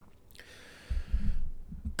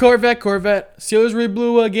Corvette. Steelers really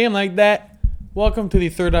blew a game like that. Welcome to the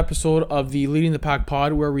third episode of the Leading the Pack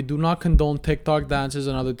pod, where we do not condone TikTok dances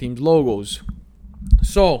and other teams' logos.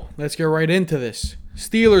 So, let's get right into this.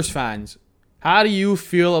 Steelers fans, how do you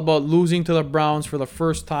feel about losing to the Browns for the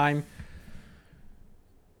first time?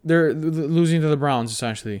 They're losing to the Browns,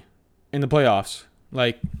 essentially, in the playoffs.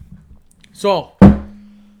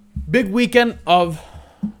 Big weekend of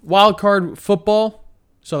wild card football.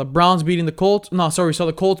 Saw the Browns beating the Colts. Saw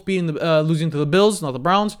the Colts beating losing to the Bills, not the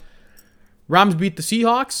Browns. Rams beat the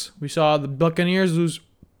Seahawks. We saw the Buccaneers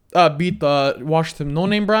beat the Washington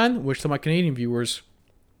no-name brand, which to my Canadian viewers,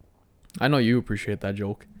 I know you appreciate that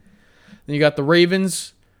joke. Then you got the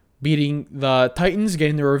Ravens beating the Titans,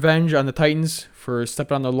 getting their revenge on the Titans for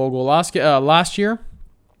stepping on their logo last year.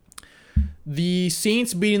 The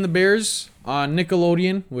Saints beating the Bears on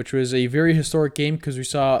Nickelodeon, which was a very historic game because we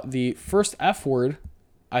saw the first F word,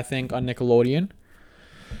 I think, on Nickelodeon.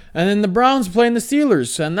 And then the Browns playing the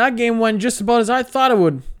Steelers, and that game went just about as I thought it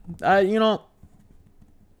would. I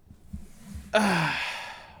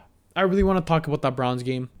really want to talk about that Browns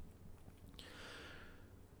game.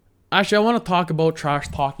 Actually, I want to talk about trash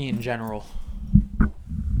talking in general.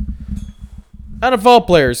 NFL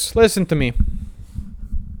players, listen to me.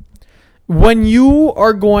 When you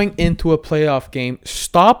are going into a playoff game,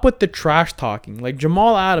 stop with the trash talking. Like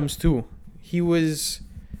Jamal Adams, too. He was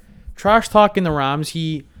trash talking the Rams.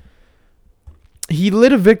 He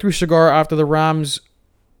lit a victory cigar after the Seahawks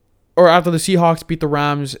beat the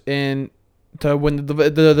Rams to win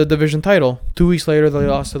the division title. 2 weeks later, they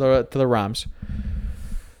lost to the Rams.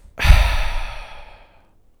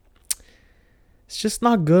 It's just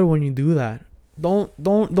not good when you do that. Don't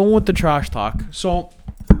with the trash talk. So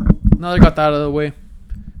now that I got that out of the way, I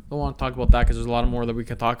don't want to talk about that because there's a lot more that we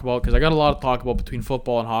can talk about because I got a lot to talk about between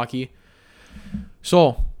football and hockey.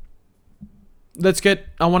 So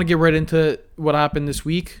I want to get right into what happened this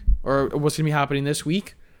week, or what's going to be happening this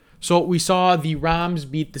week. So we saw the Rams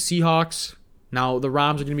beat the Seahawks. Now the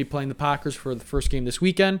Rams are going to be playing the Packers for the first game this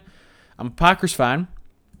weekend. I'm a Packers fan,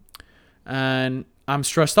 and I'm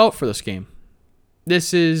stressed out for this game.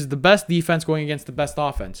 This is the best defense going against the best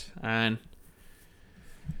offense, and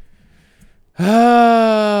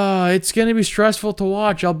it's going to be stressful to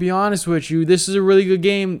watch. I'll be honest with you. This is a really good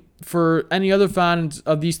game for any other fans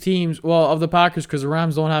of these teams. Well, of the Packers, because the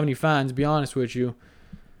Rams don't have any fans, to be honest with you.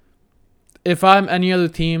 If I'm any other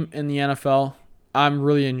team in the NFL, I'm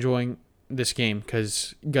really enjoying this game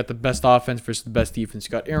because you got the best offense versus the best defense.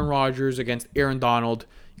 You got Aaron Rodgers against Aaron Donald.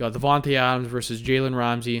 You got Devontae Adams versus Jalen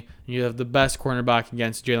Ramsey. And you have the best cornerback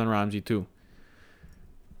against Jalen Ramsey, too.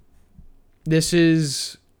 This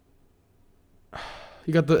is...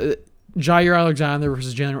 You got the Jair Alexander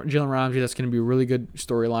versus Jalen Ramsey. That's going to be a really good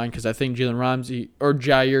storyline because I think Jalen Ramsey or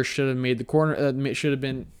Jair should have made the corner. Should have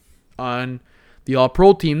been on the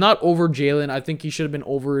All-Pro team, not over Jalen. I think he should have been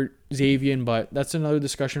over Xavier, but that's another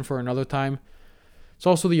discussion for another time. It's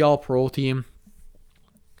also the All-Pro team.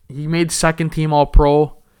 He made second team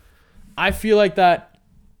All-Pro. I feel like that.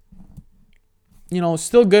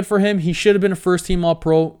 Still good for him. He should have been a first-team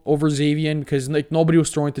All-Pro over Xavier because nobody was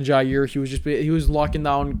throwing to Jair. He was locking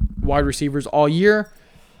down wide receivers all year.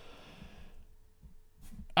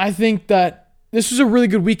 I think that this was a really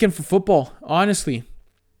good weekend for football, honestly.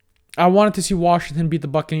 I wanted to see Washington beat the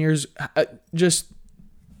Buccaneers. Just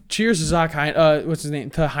cheers to Zach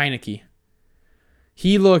to Heineke.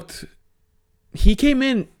 He came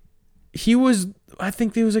in. I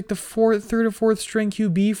think he was like the third or fourth string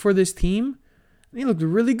QB for this team. He looked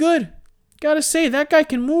really good. Gotta say, that guy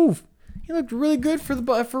can move. He looked really good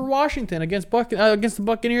for Washington against the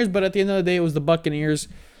Buccaneers, but at the end of the day, it was the Buccaneers.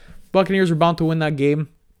 Buccaneers were bound to win that game.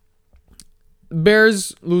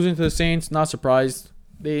 Bears losing to the Saints, not surprised.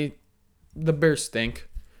 The Bears stink.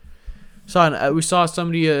 We saw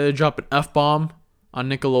somebody drop an F-bomb on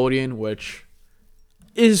Nickelodeon, which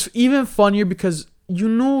is even funnier because you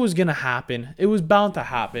knew it was going to happen. It was bound to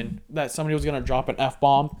happen that somebody was going to drop an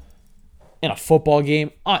F-bomb in a football game.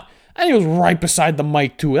 And he was right beside the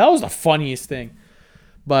mic, too. That was the funniest thing.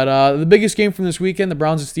 But the biggest game from this weekend, the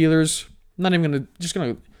Browns and Steelers. I'm not even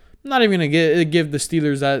gonna give the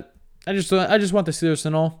Steelers that. I just want the Steelers to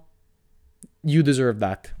know you deserve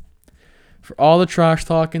that. For all the trash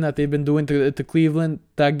talking that they've been doing to Cleveland,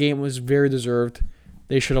 that game was very deserved.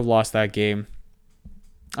 They should have lost that game.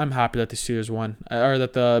 I'm happy that the Steelers won, or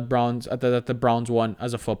that the Browns won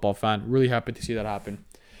as a football fan. Really happy to see that happen.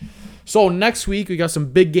 So next week, we got some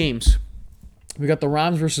big games. We got the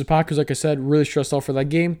Rams versus Packers, like I said, really stressed out for that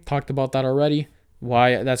game. Talked about that already.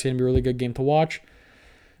 Why that's going to be a really good game to watch.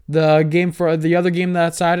 The other game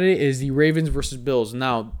that Saturday is the Ravens versus Bills.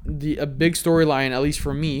 Now, a big storyline, at least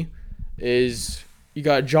for me, is you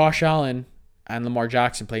got Josh Allen and Lamar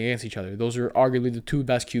Jackson playing against each other. Those are arguably the two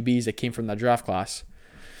best QBs that came from that draft class.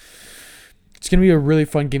 It's going to be a really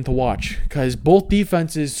fun game to watch because both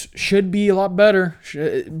defenses should be a lot better.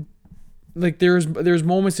 Like there's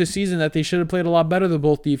moments this season that they should have played a lot better than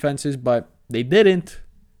both defenses, but they didn't.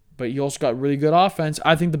 But you also got really good offense.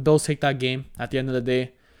 I think the Bills take that game at the end of the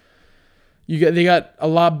day. They got a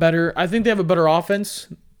lot better. I think they have a better offense.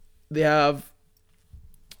 They have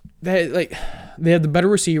the better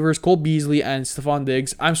receivers, Cole Beasley and Stephon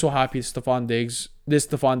Diggs. I'm so happy Stephon Diggs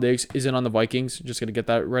isn't on the Vikings. Just gonna get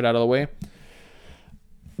that right out of the way.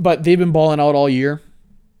 But they've been balling out all year.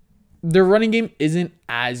 Their running game isn't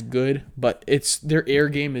as good, but their air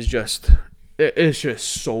game is just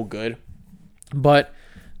so good. But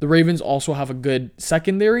the Ravens also have a good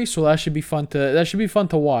secondary, so that should be fun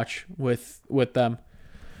to watch with them.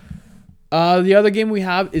 The other game we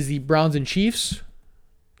have is the Browns and Chiefs.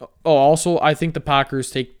 Oh, also I think the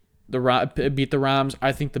Packers beat the Rams.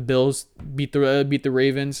 I think the Bills beat the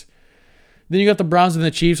Ravens. Then you got the Browns and the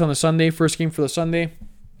Chiefs on the Sunday. First game for the Sunday.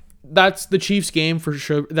 That's the Chiefs game for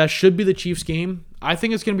sure. That should be the Chiefs game. I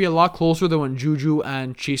think it's going to be a lot closer than when Juju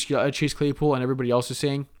and Chase Claypool and everybody else is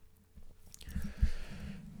saying.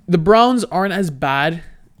 The Browns aren't as bad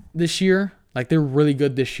this year. Like, they're really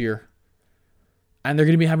good this year. And they're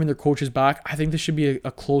going to be having their coaches back. I think this should be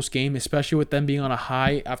a close game, especially with them being on a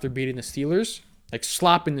high after beating the Steelers. Like,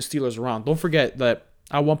 slapping the Steelers around. Don't forget that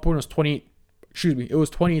at one point it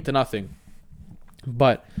was 28-0.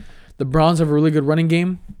 But the Browns have a really good running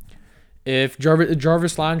game. If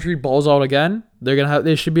Jarvis Landry balls out again,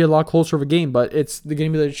 they should be a lot closer of a game. But it's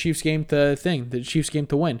going to be the Chiefs game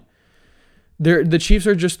to win. The Chiefs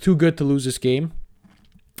are just too good to lose this game.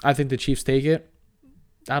 I think the Chiefs take it.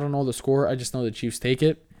 I don't know the score. I just know the Chiefs take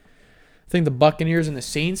it. I think the Buccaneers and the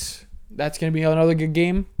Saints, that's going to be another good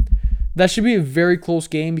game. That should be a very close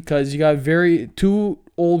game because you got two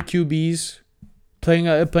old QBs playing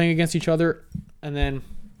against each other. And then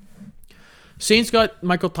Saints got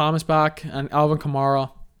Michael Thomas back and Alvin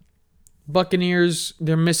Kamara. Buccaneers,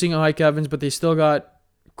 they're missing Mike Evans, but they still got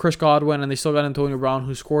Chris Godwin, and they still got Antonio Brown,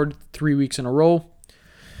 who scored 3 weeks in a row.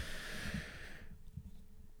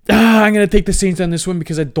 I'm going to take the Saints on this one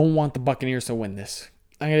because I don't want the Buccaneers to win this.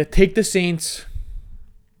 I'm going to take the Saints.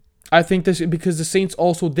 I think this because the Saints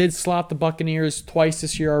also did slap the Buccaneers twice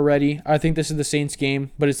this year already. I think this is the Saints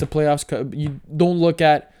game, but it's the playoffs. You don't look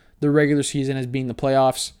at the regular season as being the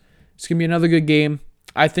playoffs. It's going to be another good game.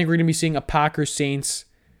 I think we're going to be seeing a Packers-Saints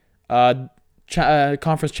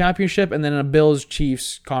conference championship and then a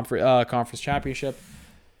Bills-Chiefs conference championship.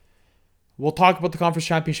 We'll talk about the conference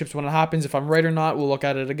championships when it happens. If I'm right or not, we'll look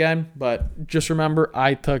at it again. But just remember,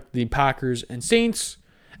 I took the Packers and Saints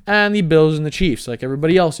and the Bills and the Chiefs, like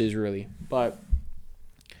everybody else is really. But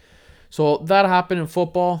so that happened in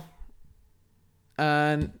football.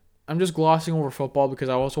 And I'm just glossing over football because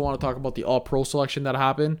I also want to talk about the All-Pro selection that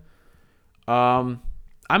happened. I'm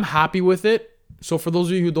happy with it. So for those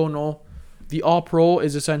of you who don't know, the All-Pro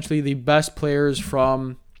is essentially the best players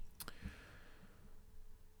from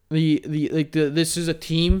this is a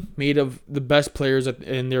team made of the best players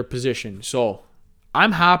in their position. So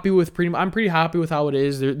I'm pretty happy with how it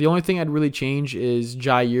is. The only thing I'd really change is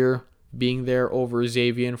Jair being there over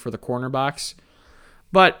Xavier for the cornerbacks.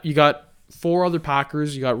 But you got 4 other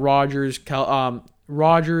Packers. You got Rodgers, Devontae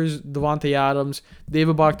Adams,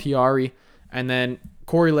 David Bakhtiari, and then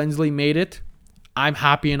Corey Linsley made it. I'm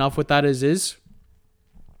happy enough with that as is.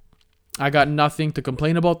 I got nothing to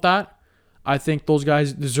complain about that. I think those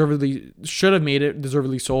guys deservedly should have made it,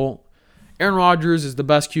 deservedly so. Aaron Rodgers was the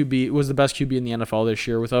best QB in the NFL this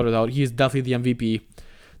year, without a doubt. He is definitely the MVP.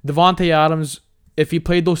 Devontae Adams, if he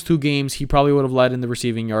played those 2 games, he probably would have led in the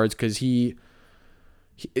receiving yards because he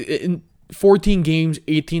in 14 games,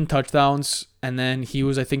 18 touchdowns, and then he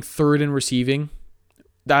was, I think, 3rd in receiving.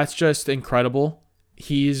 That's just incredible.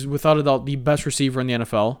 He's, without a doubt, the best receiver in the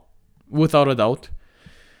NFL. Without a doubt.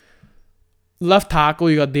 Left tackle,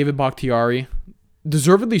 you got David Bakhtiari.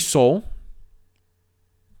 Deservedly so.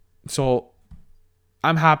 So,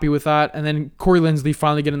 I'm happy with that. And then Corey Linsley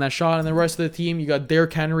finally getting that shot. And the rest of the team, you got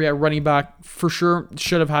Derrick Henry at running back. For sure,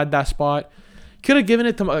 should have had that spot. Could have given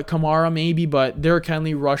it to Kamara maybe, but Derrick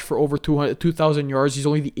Henry rushed for over 2,000 yards. He's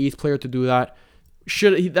only the 8th player to do that.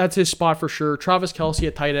 That's his spot for sure. Travis Kelce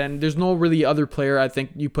at tight end. There's no really other player I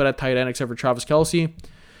think you put at tight end except for Travis Kelce.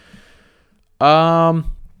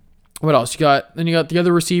 What else? You got the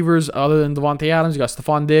other receivers other than Devontae Adams. You got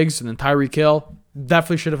Stephon Diggs and then Tyreek Hill.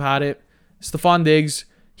 Definitely should have had it. Stephon Diggs,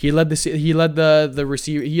 He led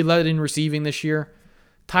in receiving this year.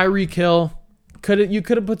 Tyreek Hill, you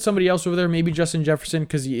could have put somebody else over there, maybe Justin Jefferson,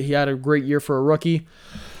 because he had a great year for a rookie.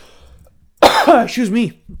 Excuse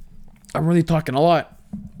me, I'm really talking a lot.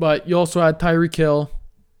 But you also had Tyreek Hill.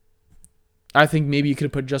 I think maybe you could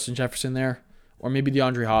have put Justin Jefferson there, or maybe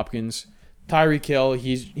DeAndre Hopkins. Tyreek Hill,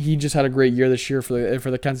 he just had a great year this year for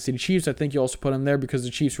the Kansas City Chiefs. I think you also put him there because the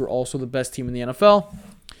Chiefs were also the best team in the NFL.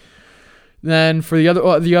 Then for the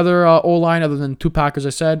other O-line, other than two Packers, I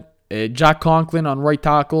said Jack Conklin on right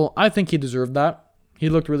tackle. I think he deserved that. He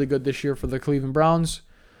looked really good this year for the Cleveland Browns.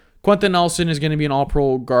 Quentin Nelson is going to be an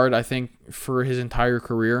all-pro guard, I think, for his entire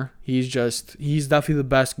career. He's definitely the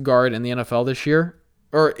best guard in the NFL this year.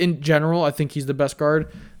 Or in general, I think he's the best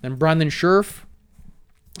guard. Then Brandon Scherff.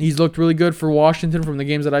 He's looked really good for Washington from the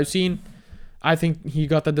games that I've seen. I think he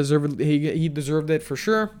got that deserved. He deserved it for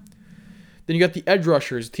sure. Then you got the edge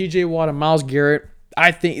rushers, T.J. Watt and Myles Garrett.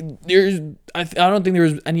 I don't think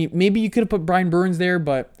there's any. Maybe you could have put Brian Burns there,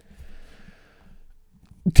 but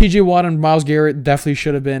T.J. Watt and Myles Garrett definitely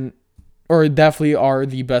should have been, or definitely are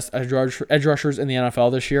the best edge rushers in the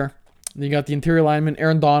NFL this year. Then you got the interior lineman,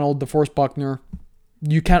 Aaron Donald, DeForest Buckner.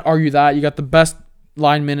 You can't argue that. You got the best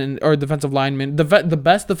lineman or defensive lineman, the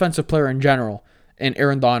best defensive player in general, in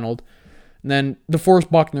Aaron Donald. And then DeForest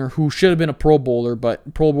Buckner, who should have been a Pro Bowler,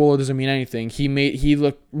 but Pro Bowler doesn't mean anything. He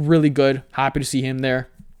looked really good. Happy to see him there.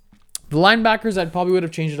 The linebackers, I probably would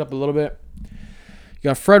have changed it up a little bit. You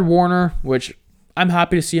got Fred Warner, which I'm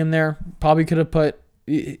happy to see him there. Probably could have put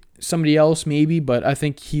somebody else maybe, but I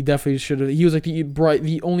think he definitely should have. He was like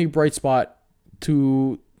the only bright spot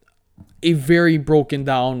to a very broken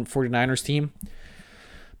down 49ers team.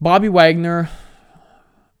 Bobby Wagner,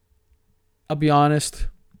 I'll be honest,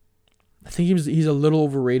 I think he's a little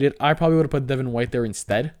overrated. I probably would have put Devin White there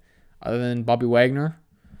instead, other than Bobby Wagner.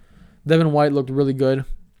 Devin White looked really good.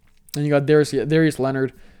 And you got Darius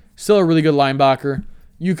Leonard, still a really good linebacker.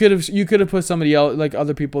 You could have put somebody else, like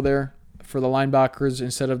other people there for the linebackers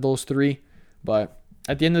instead of those three. But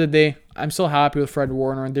at the end of the day, I'm still happy with Fred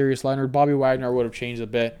Warner and Darius Leonard. Bobby Wagner would have changed a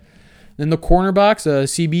bit. Then the cornerbacks,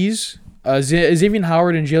 CBs, Xavier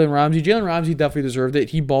Howard and Jalen Ramsey. Jalen Ramsey definitely deserved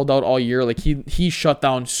it. He balled out all year. Like he shut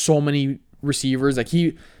down so many receivers. Like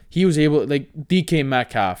he was able, like DK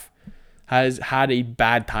Metcalf has had a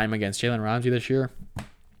bad time against Jalen Ramsey this year.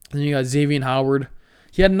 Then you got Xavier Howard.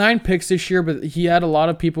 He had 9 picks this year, but he had a lot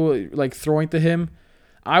of people like throwing to him.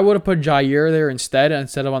 I would have put Jair there instead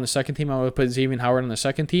of on the second team. I would have put Xavier Howard on the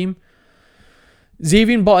second team.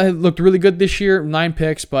 Xavier looked really good this year, 9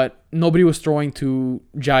 picks, but nobody was throwing to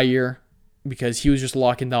Jair because he was just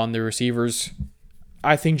locking down the receivers.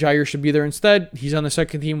 I think Jair should be there instead. He's on the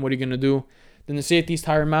second team. What are you going to do? Then the safeties,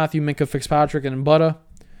 Tyrann Mathieu, Minkah Fitzpatrick, and Mbutta.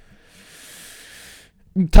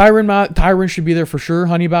 Tyrann should be there for sure.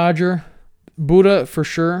 Honey Badger. Buddha for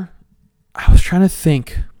sure. I was trying to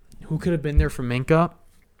think who could have been there for Minkah.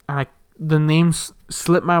 The names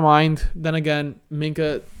slipped my mind. Then again,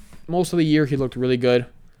 Minkah, most of the year he looked really good.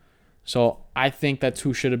 So I think that's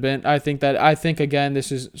who should have been. I think again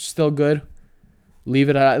this is still good. Leave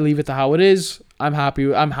it to how it is. I'm happy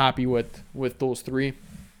with those three.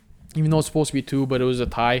 Even though it's supposed to be 2, but it was a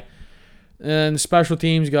tie. And special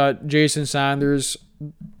teams got Jason Sanders.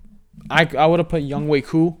 I would have put Younghoe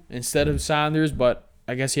Koo instead of Sanders, but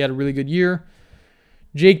I guess he had a really good year.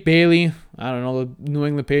 Jake Bailey, I don't know. The New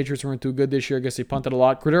England Patriots weren't too good this year. I guess they punted a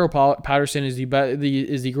lot. Cordero Patterson is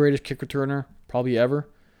the greatest kick returner probably ever.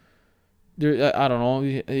 I don't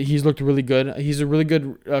know. He's looked really good. He's a really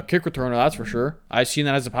good kick returner, that's for sure. I've seen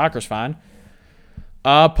that as a Packers fan.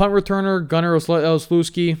 Punt returner Gunnar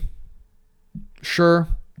Olszewski, sure.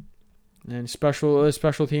 And special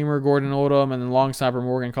teamer Gordon Odom, and then long snapper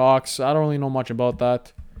Morgan Cox. I don't really know much about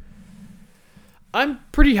that. I'm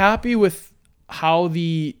pretty happy with how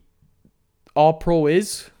the All-Pro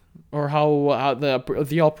is, or how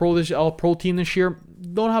the All-Pro team this year.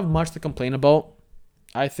 Don't have much to complain about.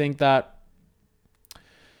 I think that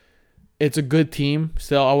it's a good team.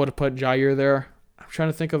 Still, I would have put Jair there. I'm trying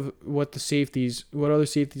to think of what other safeties I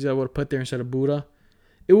would have put there instead of Buddha.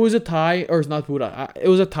 It was a tie, or it's not Buddha. It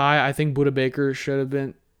was a tie. I think Buddha Baker should have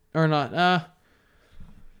been, or not.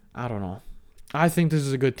 I don't know. I think this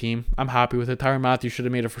is a good team. I'm happy with it. Tyrann Mathieu should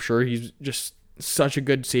have made it for sure. He's just such a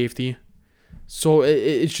good safety. So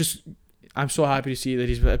it's just, I'm so happy to see that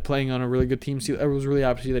he's playing on a really good team. I was really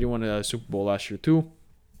happy to see that he won a Super Bowl last year too.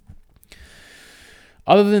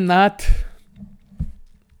 Other than that,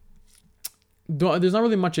 there's not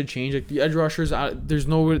really much to change. Like the edge rushers, there's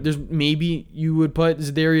maybe you would put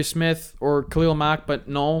Zadarius Smith or Khalil Mack, but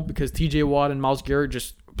no, because T.J. Watt and Myles Garrett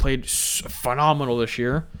just played phenomenal this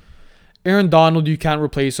year. Aaron Donald, you can't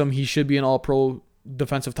replace him. He should be an all-pro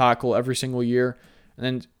defensive tackle every single year. And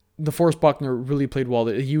then DeForest Buckner really played well.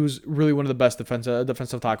 He was really one of the best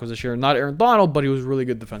defensive tackles this year. Not Aaron Donald, but he was really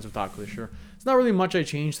good defensive tackle this year. It's not really much I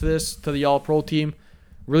changed to the all-pro team.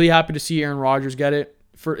 Really happy to see Aaron Rodgers get it.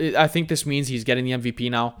 I think this means he's getting the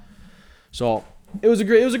MVP now. So it was a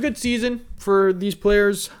good season for these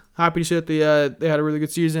players. Happy to see that they had a really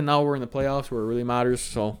good season. Now we're in the playoffs where it really matters.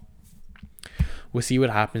 So we'll see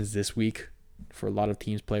what happens this week for a lot of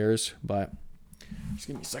teams' players. But just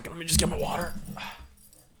give me a second. Let me just get my water.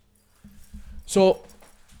 So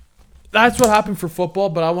that's what happened for football.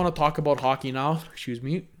 But I want to talk about hockey now. Excuse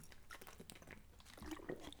me.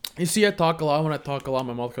 You see, I talk a lot. When I talk a lot,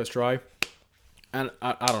 my mouth gets dry. And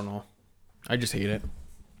I don't know. I just hate it.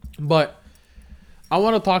 But I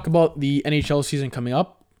want to talk about the NHL season coming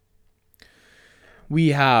up. We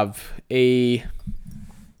have an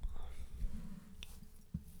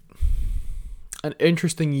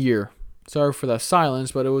interesting year. Sorry for the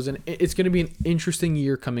silence, but it's going to be an interesting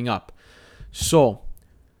year coming up. So,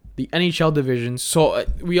 the NHL divisions. So,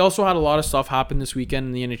 we also had a lot of stuff happen this weekend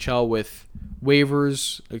in the NHL with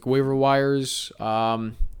waivers, like waiver wires.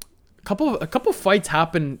 A couple fights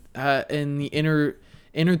happened in the inter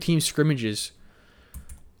team scrimmages.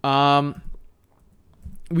 We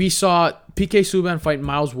saw PK Subban fight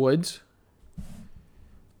Miles Woods.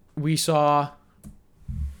 We saw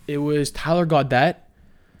it was Tyler Gaudette.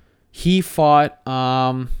 He fought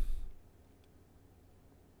I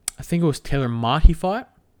think it was Taylor Mott he fought.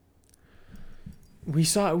 We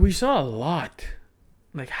saw a lot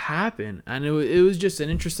like happen, and it was just an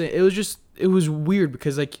interesting. It was weird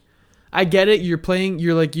because like I get it. You're playing.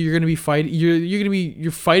 You're gonna be fighting.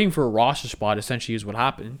 You're fighting for a roster spot. Essentially, is what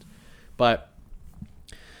happened. But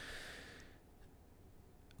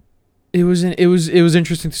it was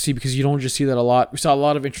interesting to see because you don't just see that a lot. We saw a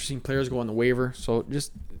lot of interesting players go on the waiver. So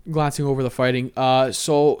just glancing over the fighting.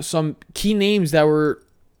 So some key names that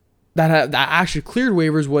actually cleared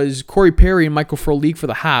waivers was Corey Perry and Michael Frolik for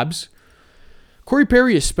the Habs. Corey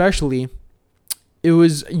Perry especially.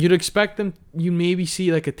 You'd expect them. You maybe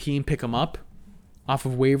see like a team pick him up off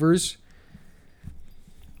of waivers.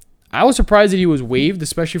 I was surprised that he was waived,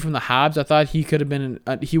 especially from the Habs. I thought he would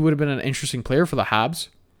have been an interesting player for the Habs,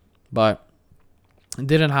 but it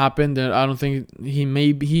didn't happen. I don't think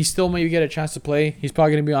he still maybe get a chance to play. He's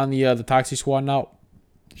probably going to be on the taxi squad now.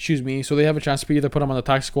 Excuse me. So they have a chance to either put him on the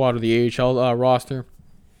taxi squad or the AHL roster.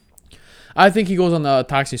 I think he goes on the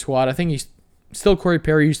taxi squad. I think he's still Corey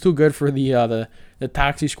Perry. He's too good for the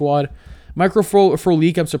taxi squad. Michael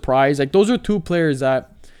Frolik, I'm surprised. Like those are two players that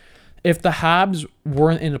if the Habs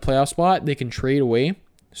weren't in a playoff spot, they can trade away.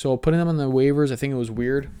 So putting them on the waivers, I think it was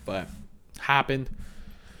weird, but happened.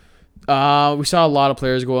 We saw a lot of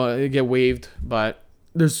players get waived, but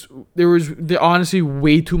there was honestly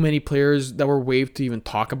way too many players that were waived to even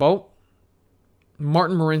talk about.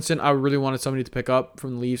 Martin Marincin, I really wanted somebody to pick up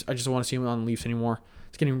from the Leafs. I just don't want to see him on the Leafs anymore.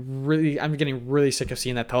 I'm getting really sick of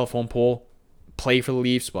seeing that telephone pole play for the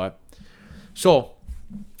Leafs. But so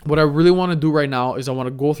what I really want to do right now is I want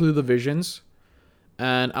to go through the divisions,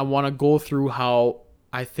 and I want to go through how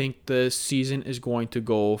I think the season is going to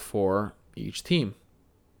go for each team.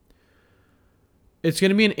 It's going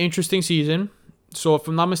to be an interesting season. So if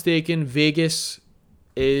I'm not mistaken, Vegas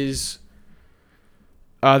is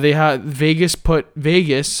Vegas put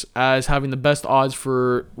Vegas as having the best odds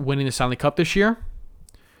for winning the Stanley Cup this year.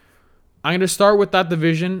 I'm going to start with that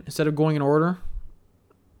division instead of going in order.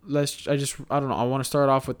 I don't know. I want to start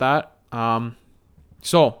off with that.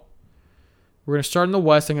 So we're going to start in the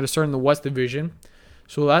West. I'm going to start in the West division.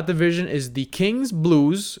 So that division is the Kings,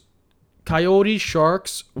 Blues, Coyotes,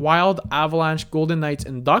 Sharks, Wild, Avalanche, Golden Knights,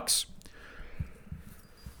 and Ducks.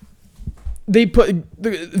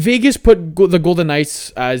 Vegas put the Golden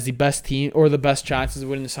Knights as the best team or the best chances of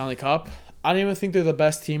winning the Stanley Cup. I don't even think they're the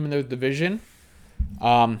best team in their division.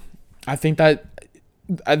 I think that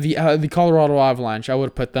the Colorado Avalanche, I would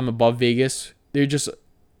have put them above Vegas.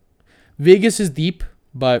 Vegas is deep,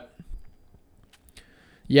 but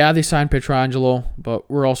yeah, they signed Pietrangelo, but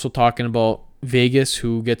we're also talking about Vegas,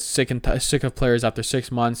 who gets sick of players after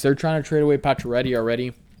 6 months. They're trying to trade away Pacioretty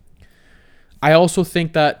already. I also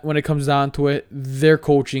think that when it comes down to it, their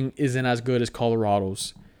coaching isn't as good as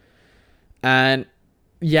Colorado's. And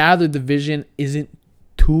yeah, the division isn't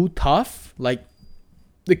too tough. Like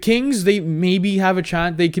the Kings, they maybe have a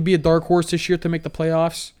chance. They could be a dark horse this year to make the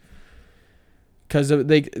playoffs because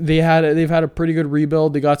they've had a pretty good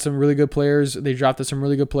rebuild. They got some really good players. They drafted some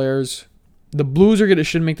really good players. The Blues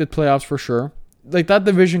should make the playoffs for sure. Like that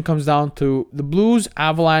division comes down to the Blues,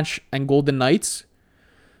 Avalanche, and Golden Knights.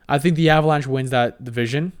 I think the Avalanche wins that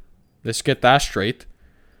division. Let's get that straight.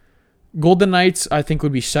 Golden Knights, I think,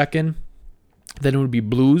 would be second. Then it would be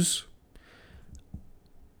Blues.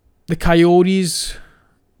 The Coyotes,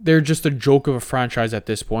 they're just a joke of a franchise at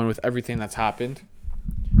this point with everything that's happened.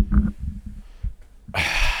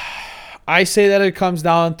 I say that it comes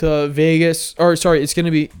down to Vegas. It's going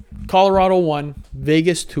to be Colorado 1,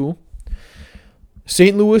 Vegas 2,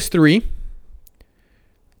 St. Louis 3,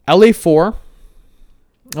 LA 4,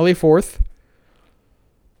 LA 4th,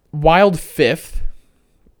 Wild 5th,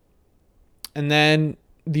 and then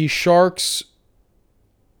the Sharks.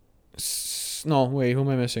 No, wait, who am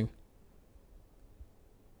I missing?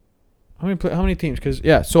 How many teams?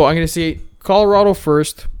 So I'm going to say Colorado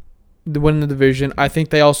first, to win the division. I think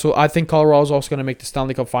Colorado's also going to make the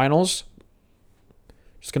Stanley Cup Finals.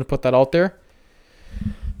 Just going to put that out there.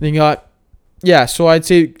 Then you got, so I'd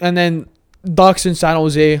say, and then Ducks and San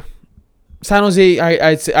Jose. San Jose,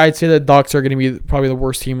 I'd say the Ducks are going to be probably the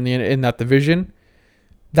worst team in that division.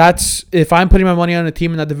 That's, if I'm putting my money on a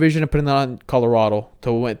team in that division, I'm putting that on Colorado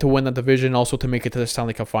to win that division and also to make it to the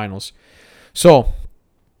Stanley Cup Finals. So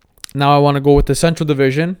now I want to go with the Central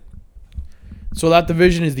Division. So that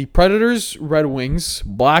division is the Predators, Red Wings,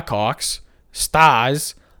 Blackhawks,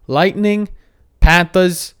 Stars, Lightning,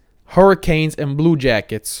 Panthers, Hurricanes, and Blue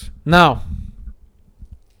Jackets. Now,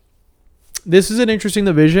 this is an interesting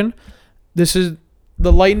division. This is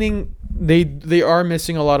the Lightning. They are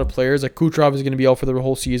missing a lot of players. Like Kucherov is going to be out for the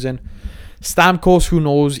whole season. Stamkos, who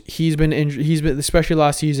knows? He's been injured. Especially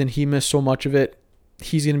last season, he missed so much of it.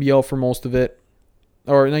 He's going to be out for most of it.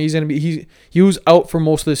 Or no, he was out for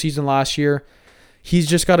most of the season last year. He's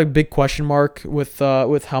just got a big question mark with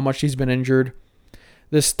how much he's been injured.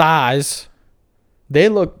 The Stars, they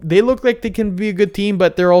look like they can be a good team,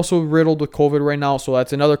 but they're also riddled with COVID right now, so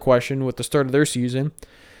that's another question with the start of their season.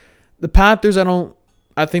 The Panthers,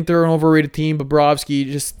 I think they're an overrated team.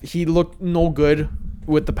 Bobrovsky, he looked no good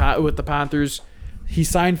with the Panthers. He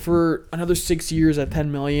signed for another 6 years at $10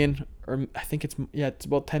 million, or I think it's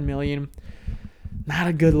about $10 million. Not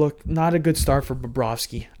a good look, not a good start for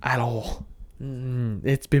Bobrovsky at all.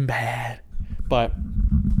 It's been bad. But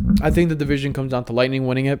I think the division comes down to Lightning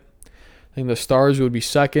winning it. I think the Stars would be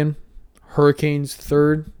second. Hurricanes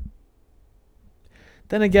third.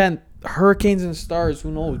 Then again, Hurricanes and Stars,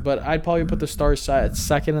 who knows? But I'd probably put the Stars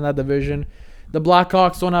second in that division. The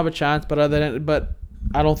Blackhawks don't have a chance, but I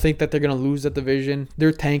don't think that they're going to lose that division.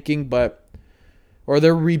 They're tanking, or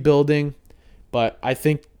they're rebuilding. But I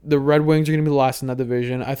think the Red Wings are going to be the last in that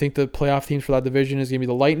division. I think the playoff teams for that division is going to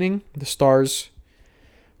be the Lightning, the Stars,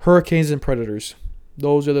 Hurricanes, and Predators.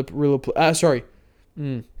 Those are the real.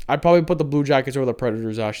 I'd probably put the Blue Jackets over the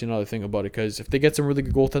Predators, actually, another thing about it. Because if they get some really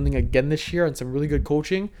good goaltending again this year and some really good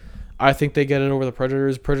coaching, I think they get it over the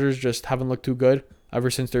Predators. Predators just haven't looked too good ever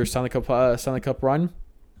since their Stanley Cup run.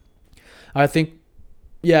 I think,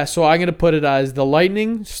 so I'm going to put it as the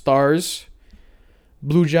Lightning, Stars,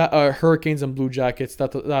 Hurricanes, and Blue Jackets.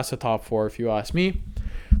 That's the top four, if you ask me.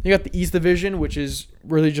 You got the East Division, which is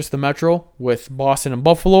really just the Metro with Boston and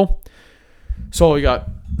Buffalo. So you got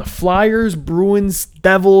the Flyers, Bruins,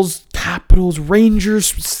 Devils, Capitals, Rangers,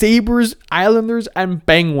 Sabres, Islanders, and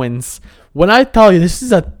Penguins. When I tell you, this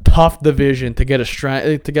is a tough division to get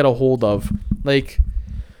a hold of. Like,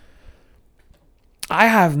 I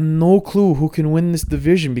have no clue who can win this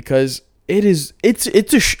division because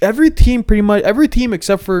every team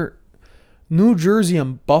except for New Jersey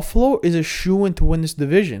and Buffalo is a shoo-in to win this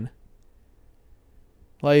division.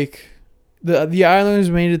 Like, the Islanders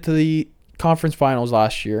made it to the conference finals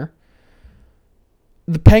last year.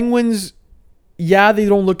 The Penguins, they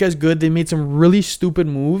don't look as good. They made some really stupid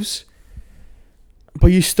moves. But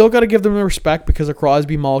you still got to give them the respect because of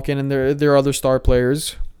Crosby, Malkin, and their other star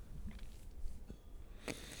players.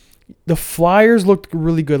 The Flyers looked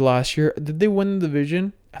really good last year. Did they win the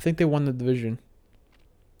division? I think they won the division.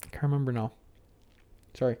 I can't remember now.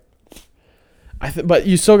 Sorry. But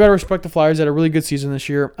you still got to respect the Flyers. Had a really good season this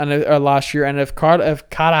year and last year. And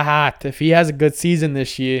if he has a good season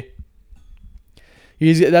this year,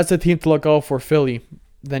 that's the team to look out for. Philly.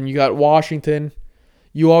 Then you got Washington.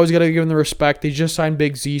 You always got to give them the respect. They just signed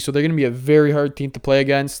Big Z, so they're going to be a very hard team to play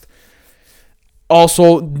against.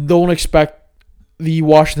 Also, don't expect the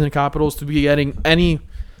Washington Capitals to be getting any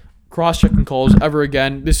cross-checking calls ever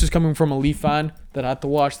again. This is coming from a Leaf fan that had to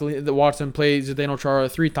watch them play Zdeno Chara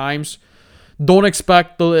 3 times. Don't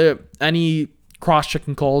expect any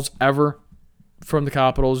cross-checking calls ever from the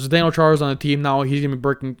Capitals. Zdeno Chara's on the team now. He's gonna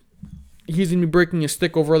be breaking his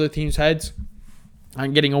stick over other teams' heads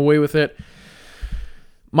and getting away with it.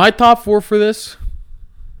 My top 4 for this,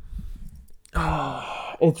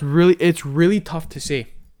 it's really tough to say.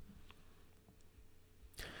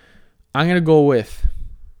 I'm going to go with,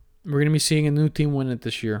 we're going to be seeing a new team win it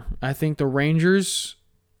this year. I think the Rangers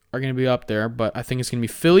are going to be up there, but I think it's going to be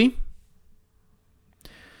Philly.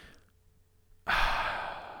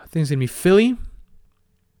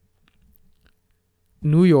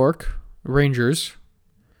 New York, Rangers,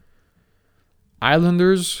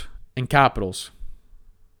 Islanders, and Capitals.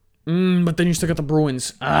 But then you still got the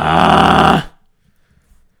Bruins. I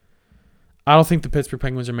don't think the Pittsburgh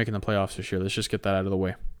Penguins are making the playoffs this year. Let's just get that out of the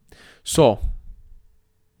way. So,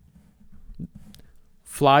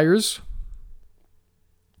 Flyers,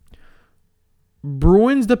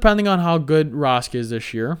 Bruins, depending on how good Rask is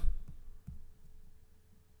this year.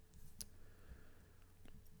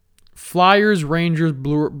 Flyers, Rangers,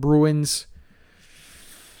 Bruins.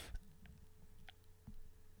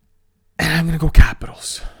 And I'm going to go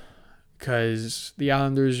Capitals. Because the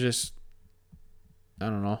Islanders just, I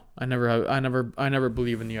don't know. I never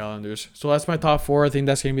believe in the Islanders. So that's my top 4. I think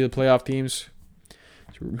that's going to be the playoff teams.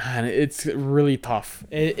 Man, it's really tough.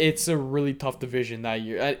 It's a really tough division that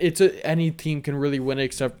year. Any team can really win it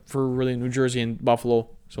except for really New Jersey and Buffalo.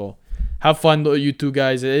 So have fun, you two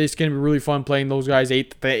guys. It's going to be really fun playing those guys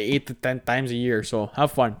 8 to 10 times a year. So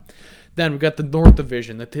have fun. Then we got the North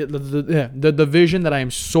Division, the division that I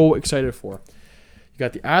am so excited for. You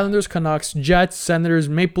got the Islanders, Canucks, Jets, Senators,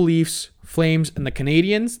 Maple Leafs, Flames, and the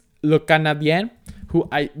Canadiens. Le Canadien, who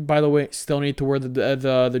I, by the way, still need to wear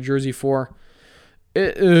the jersey for.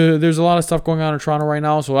 There's a lot of stuff going on in Toronto right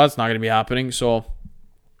now, so that's not going to be happening. So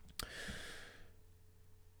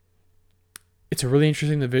it's a really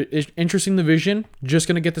interesting division. Just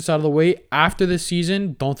going to get this out of the way. After this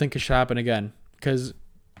season, don't think it should happen again. Because,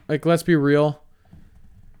 let's be real.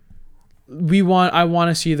 I want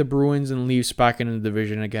to see the Bruins and Leafs back in the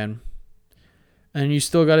division again. And you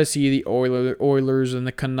still got to see the Oilers and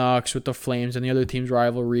the Canucks with the Flames and the other teams'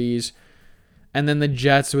 rivalries. And then the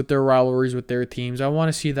Jets with their rivalries with their teams. I want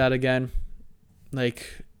to see that again.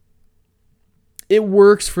 It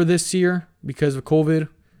works for this year because of COVID.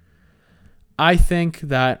 I think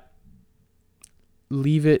that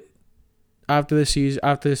leave it after the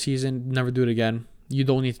season. Never do it again. You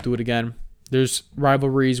don't need to do it again. There's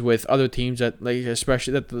rivalries with other teams that,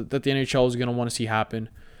 especially that the NHL is going to want to see happen.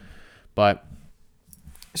 But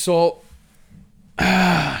so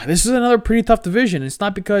this is another pretty tough division. It's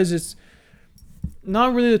not because it's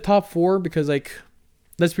not really the top 4 because,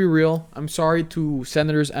 let's be real. I'm sorry to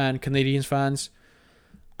Senators and Canadiens fans.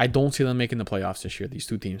 I don't see them making the playoffs this year, these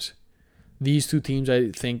two teams. These two teams,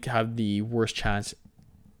 I think, have the worst chance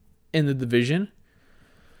in the division.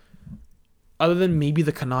 Other than maybe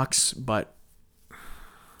the Canucks, but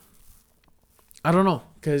I don't know.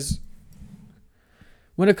 Because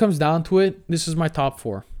when it comes down to it, this is my top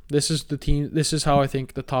 4. This is the team. This is how I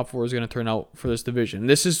think the top 4 is going to turn out for this division.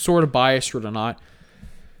 This is sort of biased or not.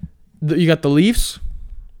 You got the Leafs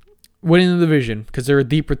winning the division because they're a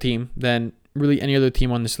deeper team than really any other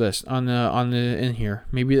team on this list in here.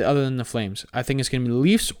 Maybe other than the Flames. I think it's going to be the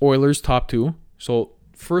Leafs, Oilers, top 2. So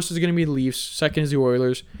first is going to be the Leafs. Second is the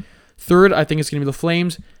Oilers. Third, I think it's going to be the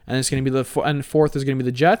Flames, and it's going to be and fourth is going to be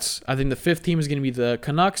the Jets. I think the fifth team is going to be the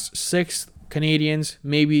Canucks. Sixth, Canadiens.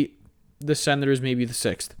 Maybe the Senators. Maybe the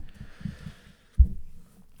sixth.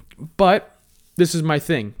 But this is my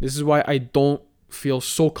thing. This is why I don't feel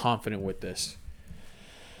so confident with this.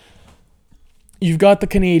 You've got the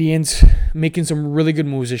Canadiens making some really good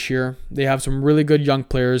moves this year. They have some really good young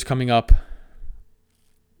players coming up.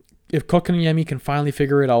 If Kotkaniemi can finally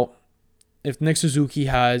figure it out, if Nick Suzuki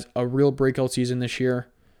has a real breakout season this year,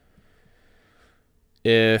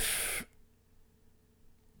 if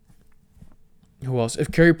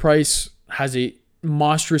Carey Price has a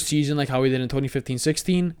monstrous season like how he did in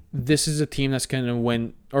 2015-16, this is a team that's going to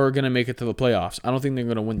win or going to make it to the playoffs. I don't think they're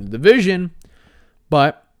going to win the division,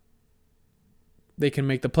 but they can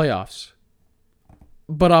make the playoffs.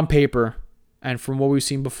 But on paper, and from what we've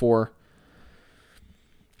seen before,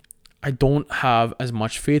 I don't have as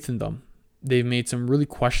much faith in them. They've made some really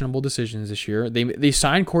questionable decisions this year. They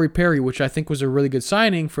signed Corey Perry, which I think was a really good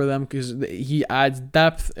signing for them because he adds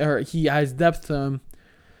depth, or he has depth to him.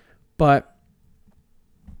 But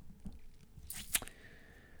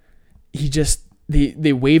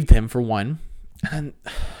they waived him for one, and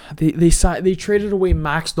they traded away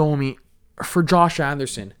Max Domi for Josh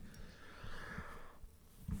Anderson.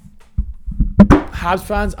 Habs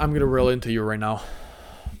fans, I'm gonna reel into you right now.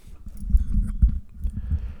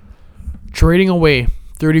 Trading away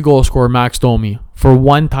 30 goal scorer Max Domi for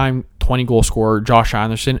one-time 20 goal scorer Josh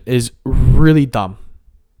Anderson is really dumb.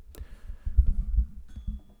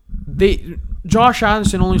 Josh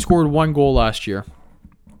Anderson only scored 1 goal last year.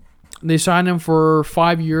 They signed him for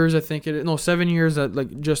 5 years, I think. 7 years at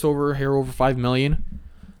like just over $5 million.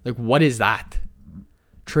 Like, what is that?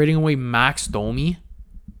 Trading away Max Domi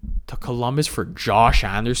to Columbus for Josh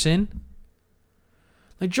Anderson.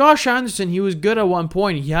 Like, Josh Anderson, he was good at one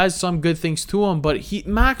point. He has some good things to him, but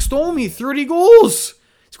Max Domi, 30 goals.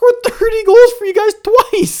 He scored 30 goals for you guys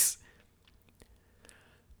twice.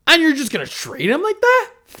 And you're just going to trade him like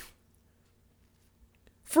that?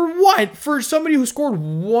 For what? For somebody who scored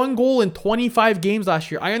 1 goal in 25 games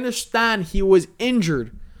last year. I understand he was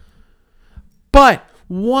injured. But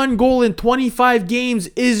 1 goal in 25 games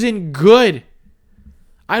isn't good.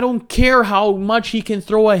 I don't care how much he can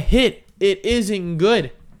throw a hit. It isn't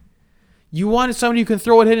good. You wanted somebody who can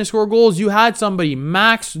throw a hit and score goals. You had somebody,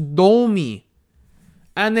 Max Domi.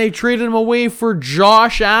 And they traded him away for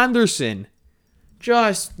Josh Anderson.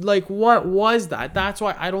 Just like, what was that? That's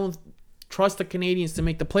why I don't trust the Canadiens to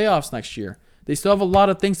make the playoffs next year. They still have a lot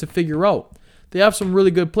of things to figure out. They have some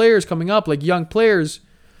really good players coming up, like young players.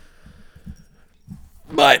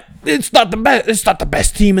 But it's not the best. It's not the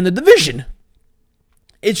best team in the division.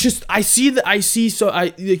 It's just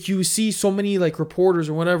you see so many like reporters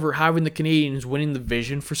or whatever having the Canadiens winning the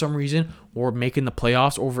division for some reason, or making the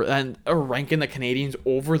playoffs or ranking the Canadiens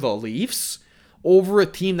over the Leafs, over a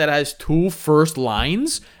team that has 2 first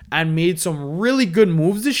lines and made some really good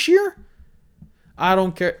moves this year. I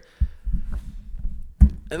don't care.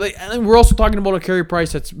 Like, and we're also talking about a Carey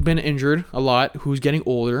Price that's been injured a lot, who's getting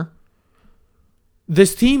older.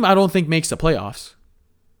 This team, I don't think, makes the playoffs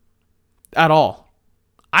at all.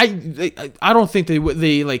 I don't think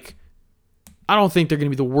I don't think they're going to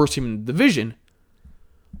be the worst team in the division.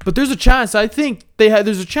 But there's a chance. I think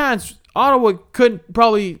there's a chance Ottawa could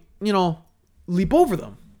probably, leap over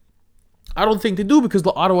them. I don't think they do, because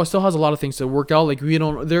Ottawa still has a lot of things to work out. Like,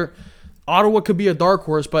 Ottawa could be a dark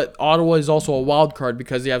horse, but Ottawa is also a wild card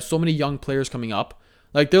because they have so many young players coming up.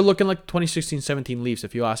 Like, they're looking like 2016-17 Leafs,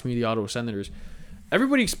 if you ask me, the Ottawa Senators.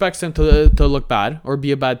 Everybody expects them to look bad or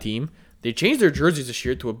be a bad team. They changed their jerseys this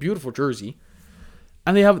year to a beautiful jersey,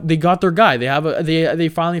 and they got their guy. They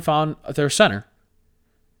finally found their center.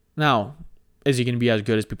 Now, is he going to be as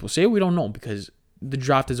good as people say? We don't know, because the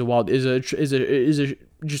draft is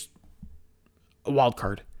just a wild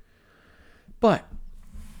card. But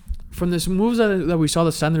from this moves that we saw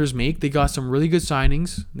the Senators make, they got some really good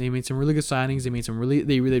signings. They made some really good signings.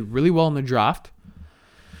 They did really well in the draft.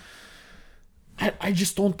 I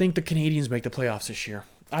just don't think the Canadiens make the playoffs this year.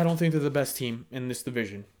 I don't think they're the best team in this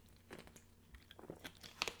division.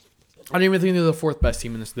 I don't even think they're the 4th best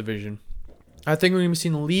team in this division. I think we're going to be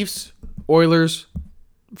seeing the Leafs, Oilers,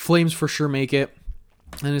 Flames for sure make it.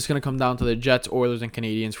 And it's going to come down to the Jets, Oilers, and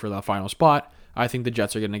Canadiens for that final spot. I think the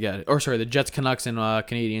Jets are going to get it. The Jets, Canucks, and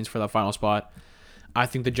Canadiens for that final spot. I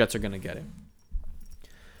think the Jets are going to get it.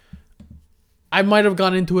 I might have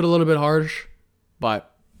gone into it a little bit harsh,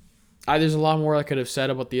 but there's a lot more I could have said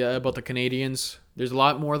about the Canadiens. There's a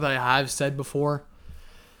lot more that I have said before.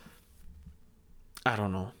 I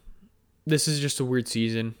don't know. This is just a weird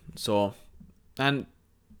season. So, and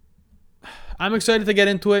I'm excited to get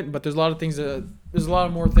into it, but there's a lot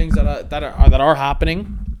more things that are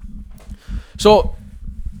happening. So,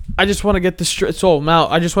 I just want to get this straight. So now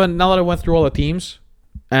that I went through all the teams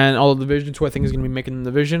and all the divisions who I think is going to be making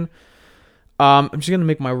the division, I'm just going to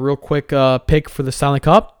make my real quick pick for the Stanley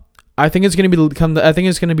Cup. I think it's going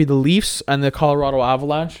to be the Leafs and the Colorado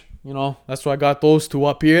Avalanche. That's why I got those 2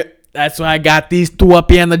 up here. That's why I got these 2 up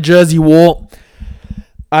here on the jersey wall.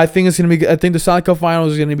 I think the Stanley Cup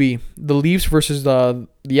Finals is going to be the Leafs versus the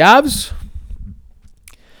Avs.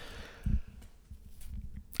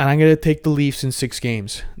 And I'm going to take the Leafs in 6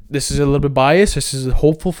 games. This is a little bit biased. This is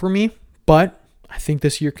hopeful for me. But I think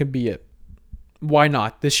this year could be it. Why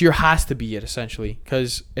not? This year has to be it, essentially.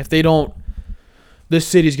 Because if they don't, this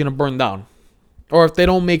city's going to burn down. Or if they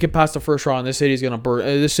don't make it past the first round, this city's going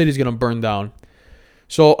to burn down.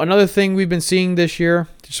 So another thing we've been seeing this year,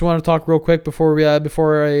 just want to talk real quick before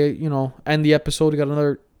I end the episode. We got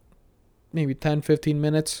another maybe 10-15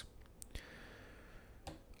 minutes.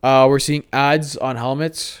 We're seeing ads on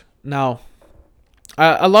helmets. Now,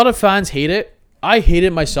 a lot of fans hate it. I hate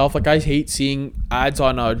it myself. Like, I hate seeing ads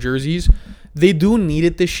on jerseys. They do need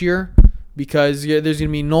it this year because there's going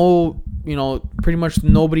to be no, pretty much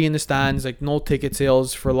nobody in the stands, like no ticket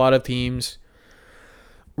sales for a lot of teams.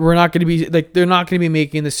 We're not going to be they're not going to be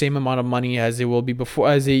making the same amount of money as they will be before,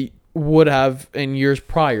 as they would have in years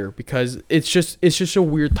prior, because it's just a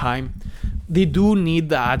weird time. They do need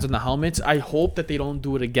the ads on the helmets. I hope that they don't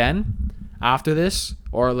do it again after this,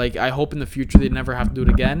 or I hope in the future they never have to do it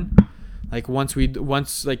again. Once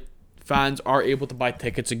fans are able to buy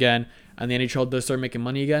tickets again and the NHL does start making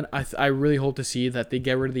money again, I really hope to see that they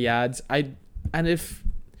get rid of the ads. I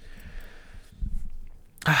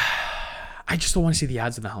just don't want to see the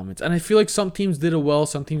ads in the helmets. And I feel like some teams did it well,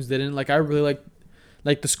 some teams didn't. Like I really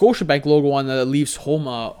like the Scotiabank logo on the Leafs home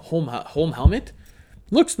helmet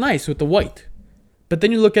looks nice with the white. But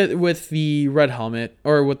then you look at it with the red helmet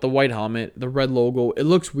or with the white helmet, the red logo, it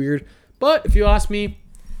looks weird. But if you ask me,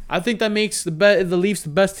 I think that makes the Leafs the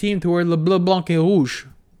best team to wear Le Bleu Blanc et Rouge.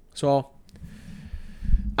 So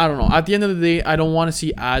I don't know. At the end of the day, I don't want to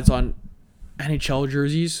see ads on NHL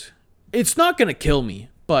jerseys. It's not going to kill me,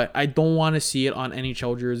 but I don't want to see it on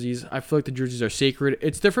NHL jerseys. I feel like the jerseys are sacred.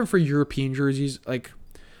 It's different for European jerseys. Like,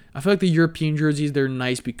 I feel like the European jerseys, they're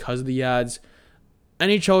nice because of the ads.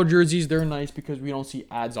 NHL jerseys, they're nice because we don't see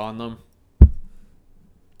ads on them.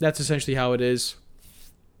 That's essentially how it is.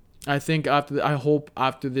 I hope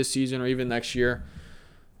after this season or even next year,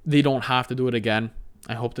 they don't have to do it again.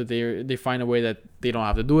 I hope that they find a way that they don't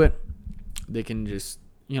have to do it. They can just,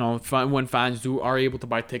 when fans are able to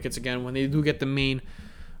buy tickets again, when they do get the main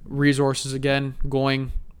resources again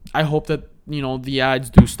going, I hope that the ads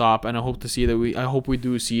do stop, and I hope we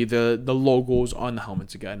do see the logos on the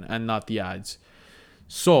helmets again and not the ads.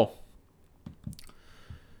 So,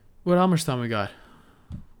 how much time we got?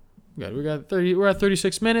 We got 30. We're at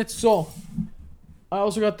 36 minutes. So, I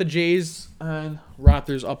also got the Jays and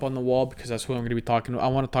Raptors up on the wall because that's what I'm going to be talking about. I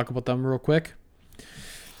want to talk about them real quick.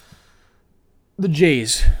 The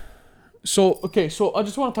Jays. So I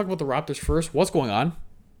just want to talk about the Raptors first. What's going on?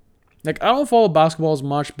 Like, I don't follow basketball as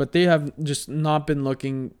much, but they have just not been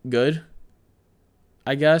looking good,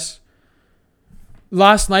 I guess.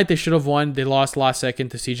 Last night they should have won. They lost last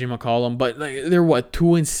second to CJ McCollum, but they're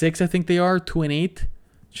 2-6, I think they are, 2-8.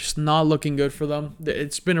 Just not looking good for them.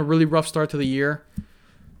 It's been a really rough start to the year.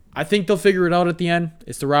 I think they'll figure it out at the end.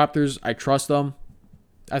 It's the Raptors. I trust them.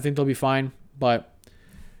 I think they'll be fine. But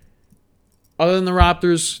other than the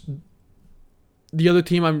Raptors, the other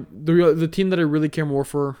team the team that I really care more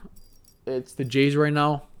for, it's the Jays right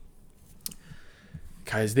now.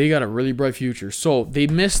 Guys, they got a really bright future. So they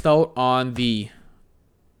missed out on the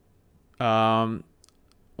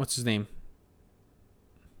what's his name?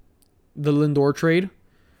 The Lindor trade.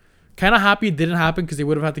 Kind of happy it didn't happen because they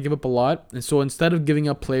would have had to give up a lot. And so instead of giving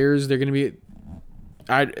up players, they're going to be...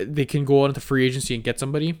 they can go on to free agency and get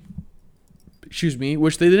somebody.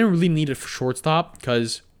 Which they didn't really need a shortstop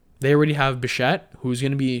because they already have Bichette, who's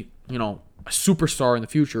going to be, a superstar in the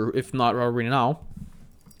future, if not already now.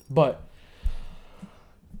 But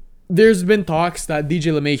there's been talks that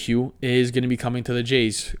DJ LeMahieu is going to be coming to the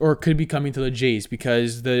Jays, or could be coming to the Jays,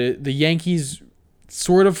 because the Yankees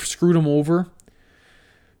sort of screwed him over.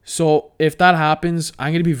 So if that happens,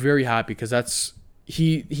 I'm going to be very happy because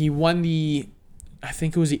he won I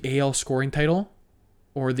think it was the AL scoring title,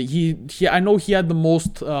 or I know he had the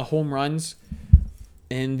most home runs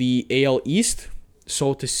in the AL East.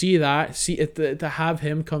 So to to have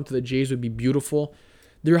him come to the Jays would be beautiful.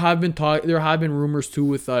 There have been rumors too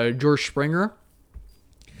with George Springer.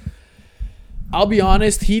 I'll be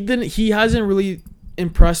honest, he hasn't really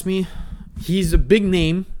impressed me. He's a big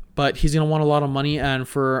name, but he's going to want a lot of money. And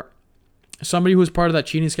for somebody who was part of that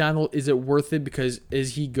cheating scandal, is it worth it? Because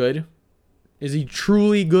is he good? Is he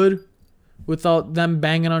truly good without them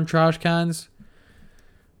banging on trash cans?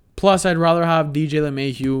 Plus, I'd rather have DJ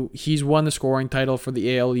LeMahieu. He's won the scoring title for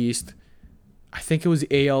the AL East. I think it was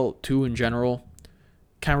AL2 in general.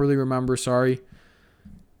 Can't really remember, sorry.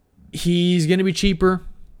 He's going to be cheaper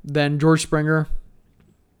than George Springer.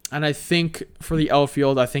 And I think for the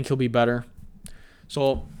outfield, I think he'll be better.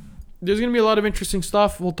 So there's going to be a lot of interesting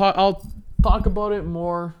stuff. I'll talk about it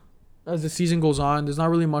more as the season goes on. There's not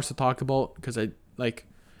really much to talk about because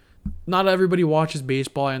not everybody watches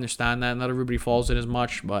baseball. I understand that. Not everybody follows it as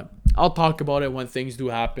much, but I'll talk about it when things do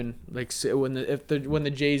happen. Like when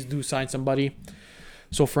the Jays do sign somebody.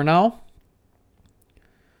 So for now,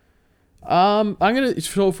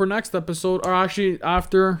 so for next episode, or actually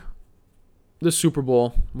after the Super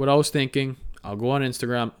Bowl, what I was thinking, I'll go on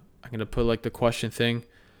Instagram. I'm gonna put the question thing.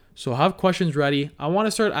 So have questions ready. I want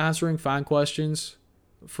to start answering fan questions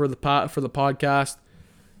for the podcast.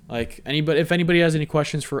 If anybody has any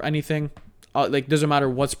questions for anything, doesn't matter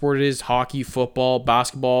what sport it is, hockey, football,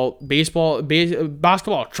 basketball, baseball,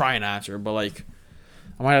 basketball, I'll try and answer, but I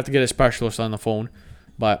might have to get a specialist on the phone.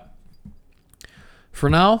 But for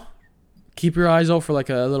now, keep your eyes out for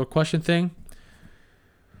a little question thing.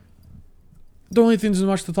 Don't really think there's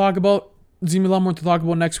much to talk about. there's gonna be a lot more to talk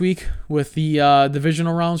about next week with the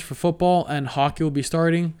divisional rounds for football, and hockey will be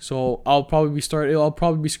starting. So I'll probably be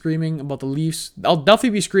screaming about the Leafs. I'll definitely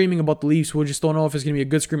be screaming about the Leafs. We just don't know if it's gonna be a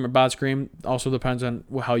good scream or bad scream. Also depends on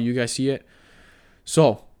how you guys see it.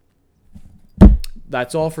 So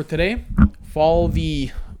that's all for today. Follow the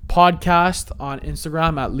podcast on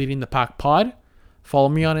Instagram at Leading the Pack Pod. Follow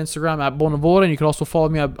me on Instagram at Bonavoda, and you can also follow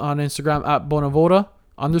me on Instagram at Bonavoda_.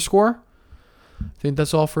 I think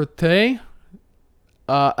that's all for today.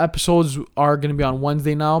 Episodes are going to be on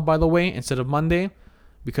Wednesday now, by the way, instead of Monday,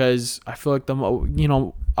 because I feel like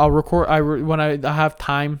I'll record when I have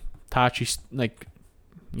time to actually make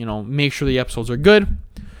sure the episodes are good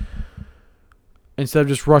instead of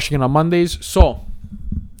just rushing it on Mondays. So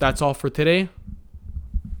that's all for today.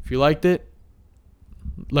 If you liked it,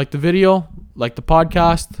 like the video, like the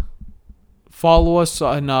podcast, follow us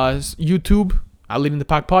on YouTube at Leading the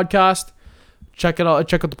Pack Podcast. Check it out.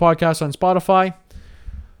 Check out the podcast on Spotify.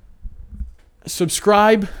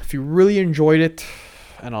 Subscribe if you really enjoyed it.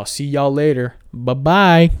 And I'll see y'all later.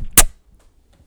 Bye-bye.